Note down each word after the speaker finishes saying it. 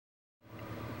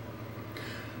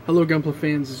Hello Gunpla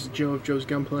fans, this is Joe of Joe's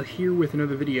Gunpla here with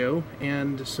another video,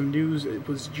 and some news. It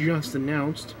was just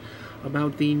announced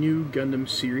about the new Gundam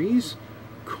series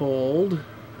called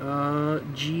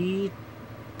G-Tekketsu,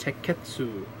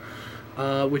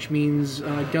 which means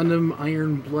Gundam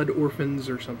Iron Blood Orphans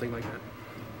or something like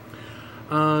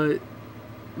that.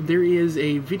 There is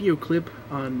a video clip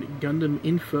on Gundam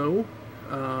Info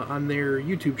on their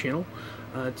YouTube channel.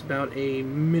 It's about a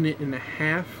minute and a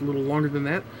half, a little longer than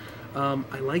that.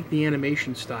 I like the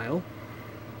animation style,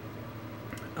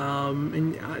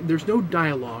 and there's no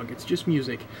dialogue, it's just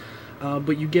music,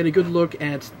 but you get a good look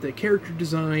at the character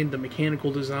design, the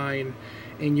mechanical design,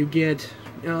 and you get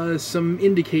some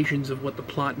indications of what the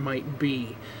plot might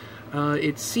be.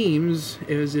 It seems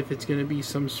as if it's going to be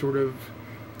some sort of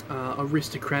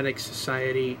aristocratic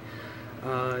society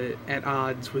at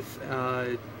odds with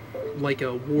like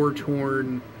a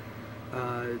war-torn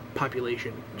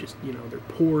population. Just, you know, they're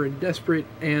poor and desperate,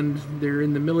 and they're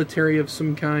in the military of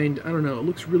some kind. I don't know, it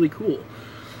looks really cool.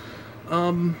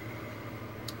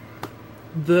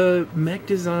 The mech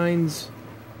designs,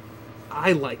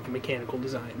 I like the mechanical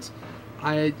designs.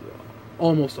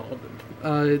 Almost all of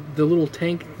them. The little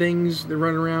tank things that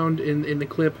run around in the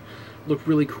clip look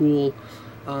really cool.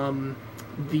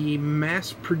 The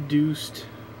mass-produced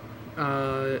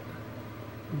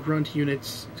grunt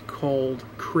units called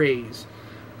Craze.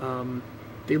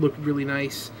 They look really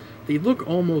nice. They look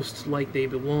almost like they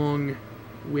belong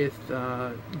with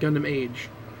Gundam Age,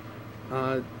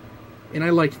 and I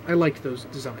liked those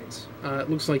designs. It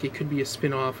looks like it could be a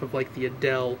spin-off of like the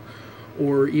Adele,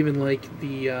 or even like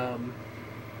the oh,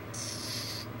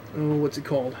 what's it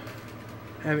called?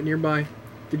 I have it nearby.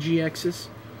 The G-Tekketsu.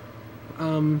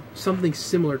 Something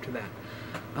similar to that.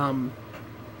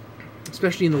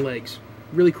 Especially in the legs.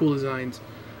 Really cool designs.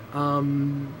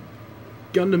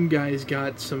 Gundam Guys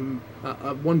got some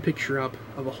one picture up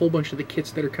of a whole bunch of the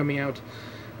kits that are coming out.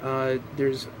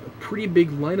 There's a pretty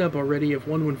big lineup already of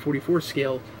 1/144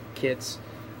 scale kits.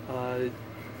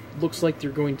 Looks like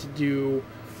they're going to do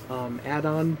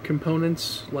add-on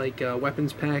components like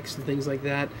weapons packs and things like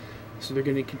that. So they're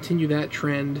going to continue that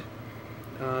trend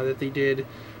that they did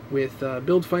with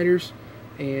build fighters,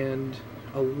 and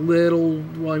a little,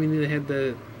 well, I mean, they had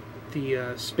the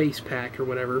space pack or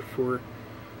whatever for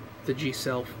the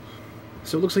G-Self.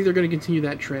 So it looks like they're going to continue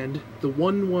that trend. The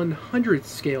 1/100th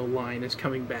scale line is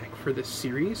coming back for this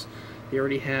series. They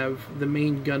already have the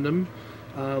main Gundam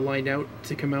lined out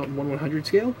to come out in 1/100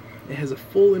 scale. It has a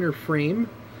full inner frame,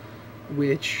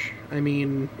 which, I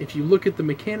mean, if you look at the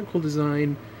mechanical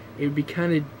design, it would be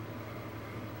kind of,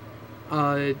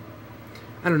 I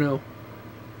don't know,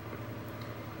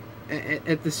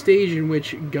 at the stage in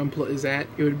which Gunpla is at,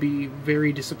 it would be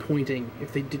very disappointing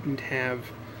if they didn't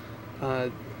have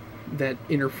that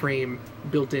inner frame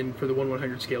built in for the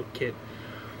 1/100 scale kit.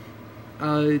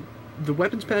 The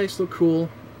weapons packs look cool.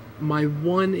 My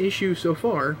one issue so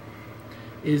far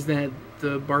is that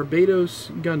the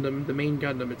Barbados Gundam, the main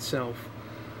Gundam itself,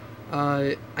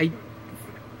 as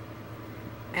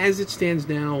it stands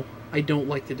now, I don't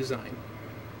like the design.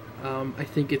 I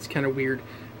think it's kind of weird,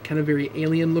 kind of very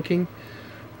alien looking,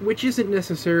 which isn't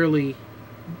necessarily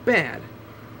bad.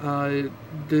 The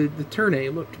Turne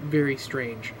looked very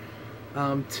strange.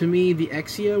 To me, the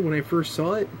Exia, when I first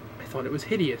saw it, I thought it was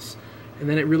hideous, and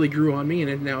then it really grew on me,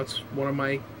 and now it's one of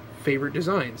my favorite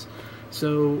designs.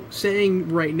 So saying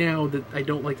right now that I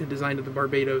don't like the design of the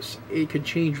Barbados, it could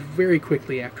change very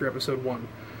quickly after episode 1.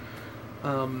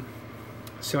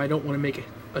 So I don't want to make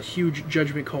a huge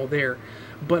judgment call there.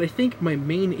 But I think my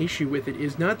main issue with it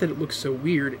is not that it looks so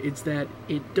weird, it's that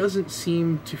it doesn't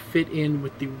seem to fit in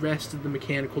with the rest of the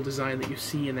mechanical design that you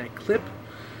see in that clip.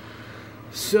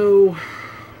 So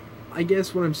I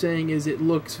guess what I'm saying is it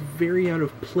looks very out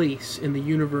of place in the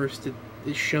universe that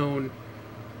is shown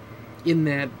in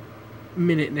that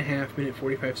minute and a half, minute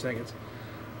 45 seconds.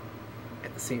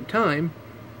 At the same time,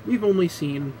 we've only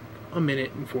seen a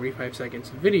minute and 45 seconds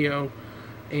of video,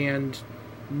 and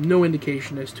no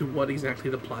indication as to what exactly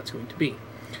the plot's going to be.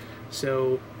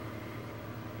 So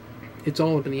it's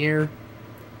all up in the air.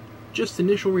 Just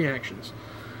initial reactions.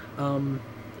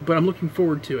 But I'm looking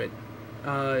forward to it.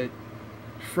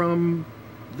 From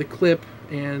the clip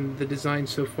and the design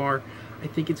so far, I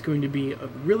think it's going to be a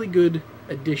really good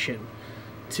addition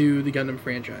to the Gundam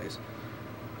franchise.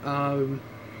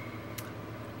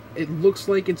 It looks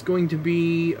like it's going to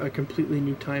be a completely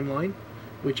new timeline,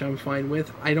 which I'm fine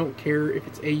with. I don't care if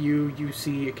it's AU,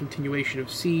 UC, a continuation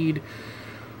of Seed.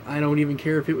 I don't even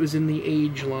care if it was in the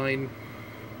Age line.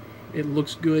 It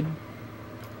looks good.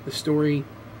 The story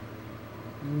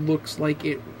looks like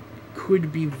it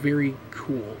could be very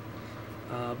cool.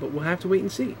 but we'll have to wait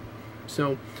and see.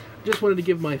 So, just wanted to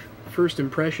give my first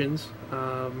impressions,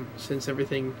 since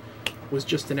everything was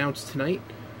just announced tonight,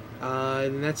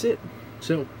 and that's it.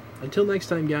 So, until next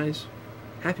time, guys,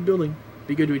 happy building,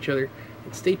 be good to each other,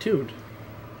 and stay tuned.